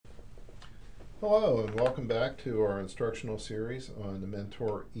Hello and welcome back to our instructional series on the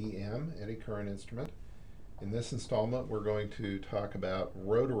Mentor EM eddy current instrument. In this installment we're going to talk about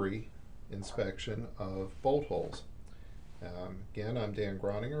rotary inspection of bolt holes. Again, I'm Dan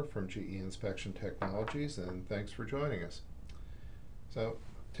Groninger from GE Inspection Technologies, and thanks for joining us. So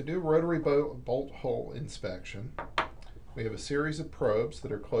to do rotary bolt hole inspection, we have a series of probes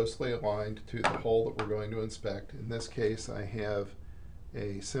that are closely aligned to the hole that we're going to inspect. In this case I have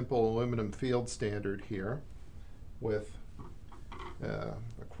a simple aluminum field standard here with a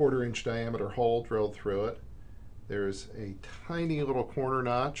 1/4 inch diameter hole drilled through it. There's a tiny little corner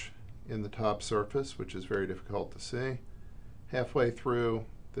notch in the top surface, which is very difficult to see. Halfway through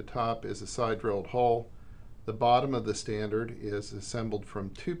the top is a side drilled hole. The bottom of the standard is assembled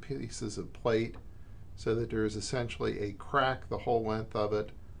from 2 pieces of plate so that there is essentially a crack the whole length of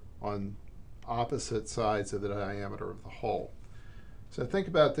it on opposite sides of the diameter of the hole. So think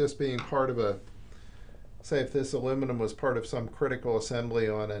about this being part of say if this aluminum was part of some critical assembly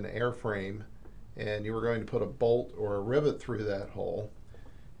on an airframe and you were going to put a bolt or a rivet through that hole.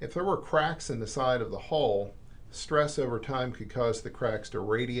 If there were cracks in the side of the hole, stress over time could cause the cracks to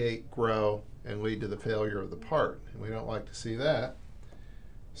radiate, grow, and lead to the failure of the part. And we don't like to see that.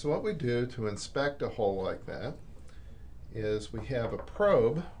 So what we do to inspect a hole like that is we have a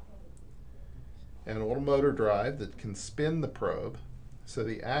probe and a little motor drive that can spin the probe. So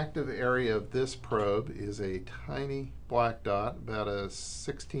the active area of this probe is a tiny black dot, about a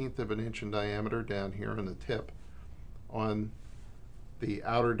 1/16 of an inch in diameter down here on the tip on the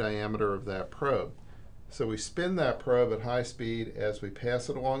outer diameter of that probe. So we spin that probe at high speed as we pass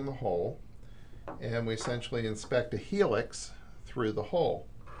it along the hole, and we essentially inspect a helix through the hole.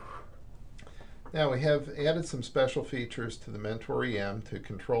 Now we have added some special features to the Mentor EM to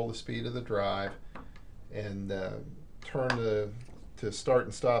control the speed of the drive and to start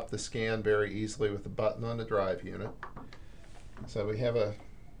and stop the scan very easily with the button on the drive unit. So we have the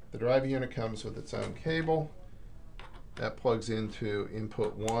drive unit comes with its own cable. That plugs into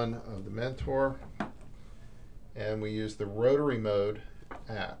input 1 of the Mentor, and we use the Rotary mode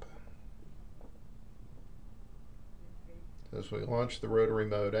app. As we launch the Rotary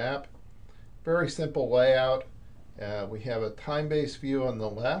mode app, very simple layout. We have a time-based view on the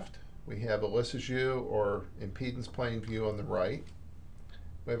left. We have a Lissajous or impedance plane view on the right.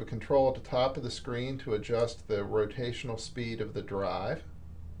 We have a control at the top of the screen to adjust the rotational speed of the drive.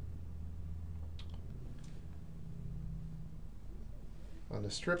 On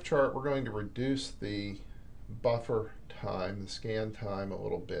the strip chart, we're going to reduce the buffer time, the scan time, a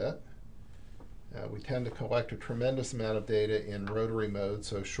little bit. We tend to collect a tremendous amount of data in rotary mode,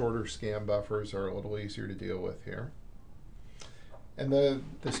 so shorter scan buffers are a little easier to deal with here. And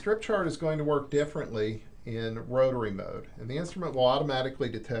the strip chart is going to work differently in rotary mode. And the instrument will automatically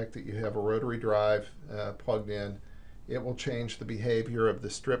detect that you have a rotary drive plugged in. It will change the behavior of the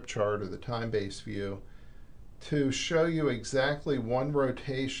strip chart or the time-based view to show you exactly one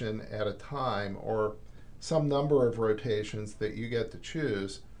rotation at a time, or some number of rotations that you get to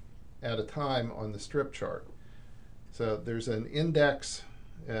choose at a time on the strip chart. So there's an index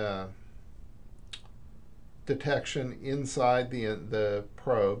detection inside the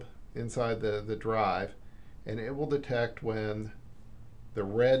probe, inside the drive, and it will detect when the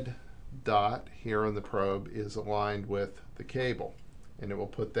red dot here on the probe is aligned with the cable, and it will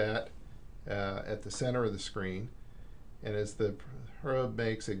put that at the center of the screen. And as the probe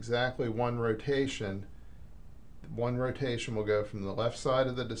makes exactly one rotation will go from the left side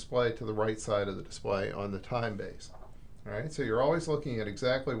of the display to the right side of the display on the time base. All right, so you're always looking at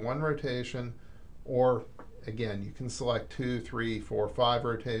exactly one rotation, or again, you can select 2, 3, 4, 5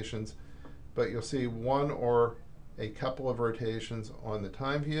 rotations, but you'll see one or a couple of rotations on the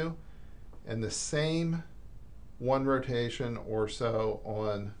time view, and the same one rotation or so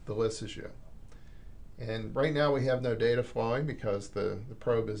on the Lissajous. And right now we have no data flowing because the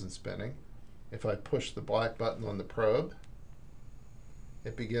probe isn't spinning. If I push the black button on the probe,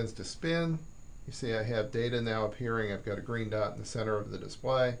 it begins to spin. You see I have data now appearing. I've got a green dot in the center of the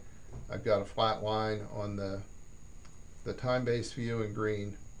display. I've got a flat line on the time-based view in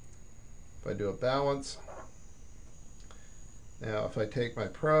green. If I do a balance, now if I take my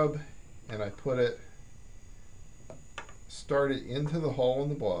probe and I start it into the hole in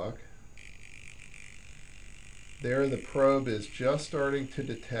the block, there the probe is just starting to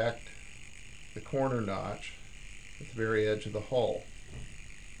detect the corner notch at the very edge of the hole.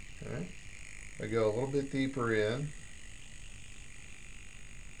 Okay. If I go a little bit deeper in,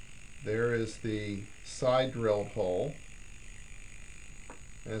 there is the side drilled hole.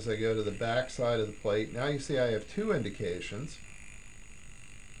 As I go to the back side of the plate, now you see I have 2 indications.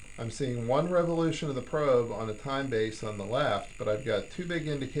 I'm seeing one revolution of the probe on a time base on the left, but I've got two big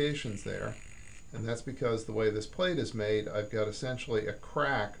indications there, and that's because the way this plate is made, I've got essentially a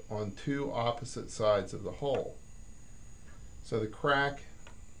crack on two opposite sides of the hole. So the crack,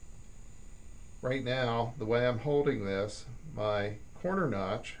 right now, the way I'm holding this, my corner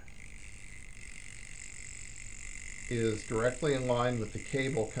notch is directly in line with the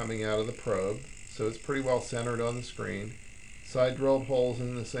cable coming out of the probe, so it's pretty well centered on the screen. Side drilled holes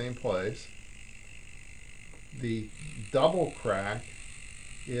in the same place. The double crack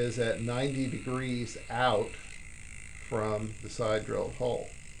is at 90 degrees out from the side drilled hole.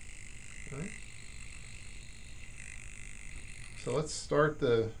 Right? So let's start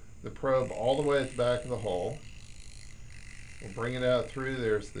the probe all the way at the back of the hole. We'll bring it out through.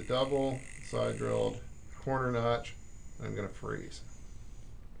 There's the double, side drilled, corner notch, and I'm going to freeze.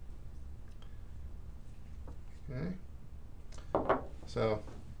 Okay. So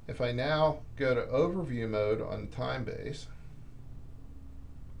if I now go to overview mode on the time base,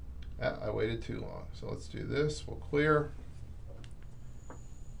 I waited too long. So let's do this. We'll clear.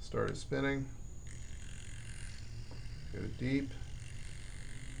 Started spinning. Go to deep.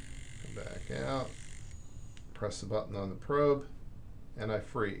 Come back out. Press the button on the probe, and I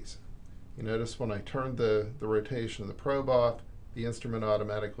freeze. You notice when I turn the rotation of the probe off, the instrument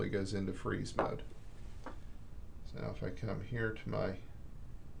automatically goes into freeze mode. So now if I come here to my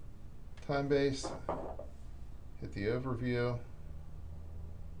time base, hit the overview.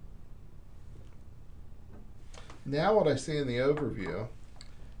 Now what I see in the overview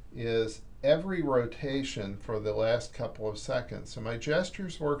is every rotation for the last couple of seconds. So my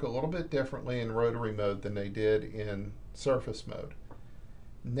gestures work a little bit differently in rotary mode than they did in surface mode.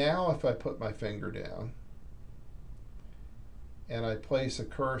 Now if I put my finger down and I place a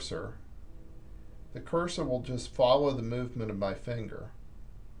cursor, the cursor will just follow the movement of my finger.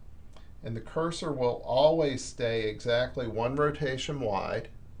 And the cursor will always stay exactly one rotation wide,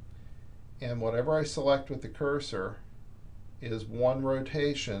 and whatever I select with the cursor is one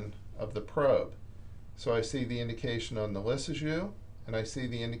rotation of the probe. So I see the indication on the Lissajou, and I see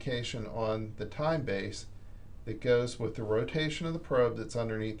the indication on the time base that goes with the rotation of the probe that's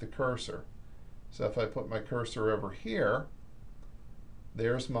underneath the cursor. So if I put my cursor over here,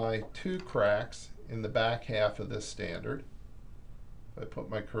 there's my two cracks in the back half of this standard. If I put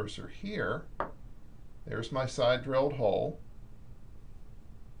my cursor here, there's my side drilled hole.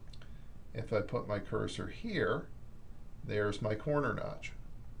 If I put my cursor here, there's my corner notch.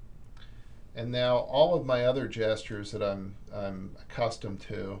 And now all of my other gestures that I'm accustomed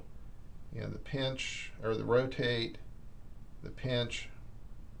to, you know, the pinch or the rotate, the pinch,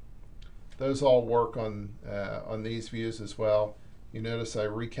 those all work on these views as well. You notice I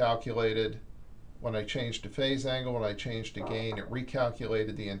recalculated when I changed to phase angle, when I changed to gain, it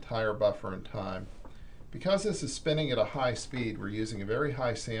recalculated the entire buffer in time. Because this is spinning at a high speed, we're using a very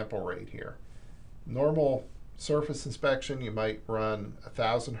high sample rate here. Normal surface inspection, you might run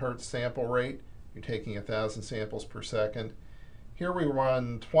 1,000 hertz sample rate. You're taking 1,000 samples per second. Here we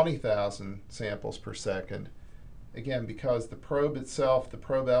run 20,000 samples per second. Again, because the probe itself, the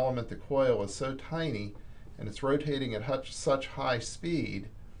probe element, the coil is so tiny, and it's rotating at such high speed,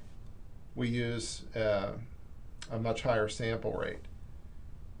 we use a much higher sample rate.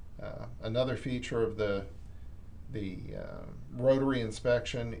 Another feature of the rotary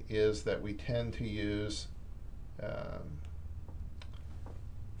inspection is that we tend to use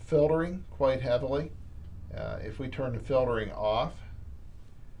filtering quite heavily. If we turn the filtering off,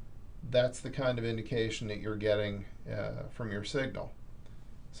 that's the kind of indication that you're getting from your signal.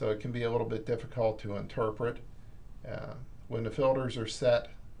 So it can be a little bit difficult to interpret. When the filters are set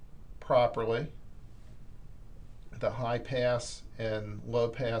properly, the high pass and low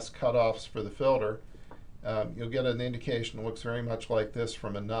pass cutoffs for the filter, you'll get an indication that looks very much like this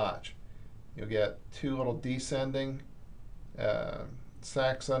from a notch. You'll get two little descending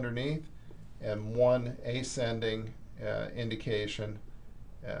sacks underneath and one ascending indication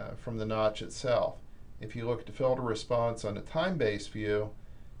from the notch itself. If you look at the filter response on a time-based view,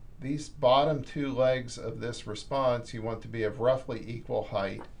 these bottom two legs of this response you want to be of roughly equal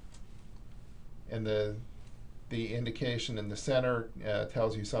height, and the indication in the center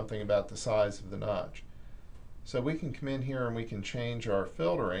tells you something about the size of the notch. So we can come in here and we can change our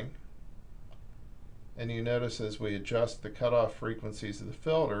filtering, and you notice as we adjust the cutoff frequencies of the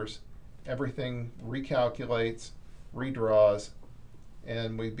filters, everything recalculates, redraws,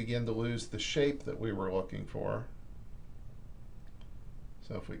 and we begin to lose the shape that we were looking for.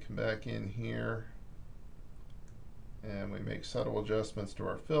 So if we come back in here and we make subtle adjustments to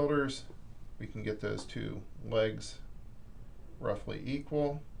our filters, we can get those two legs roughly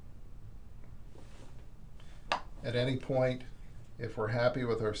equal. At any point, if we're happy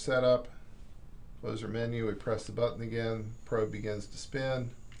with our setup, close our menu, we press the button again, probe begins to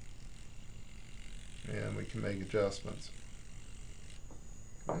spin, and we can make adjustments.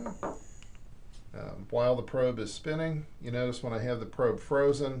 Okay. While the probe is spinning, you notice when I have the probe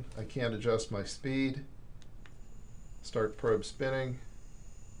frozen, I can't adjust my speed. Start probe spinning.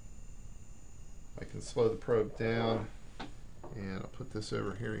 I can slow the probe down, and I'll put this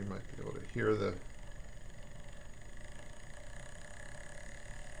over here. You might be able to hear the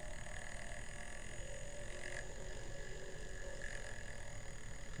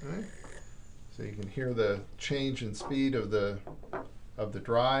okay. So you can hear the change in speed of the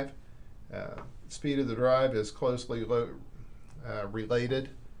drive. Speed of the drive is closely related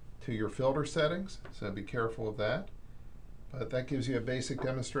to your filter settings, so be careful of that. But that gives you a basic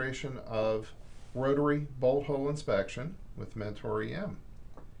demonstration of rotary bolt hole inspection with Mentor EM.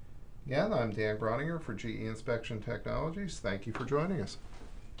 Again, I'm Dan Groninger for GE Inspection Technologies. Thank you for joining us.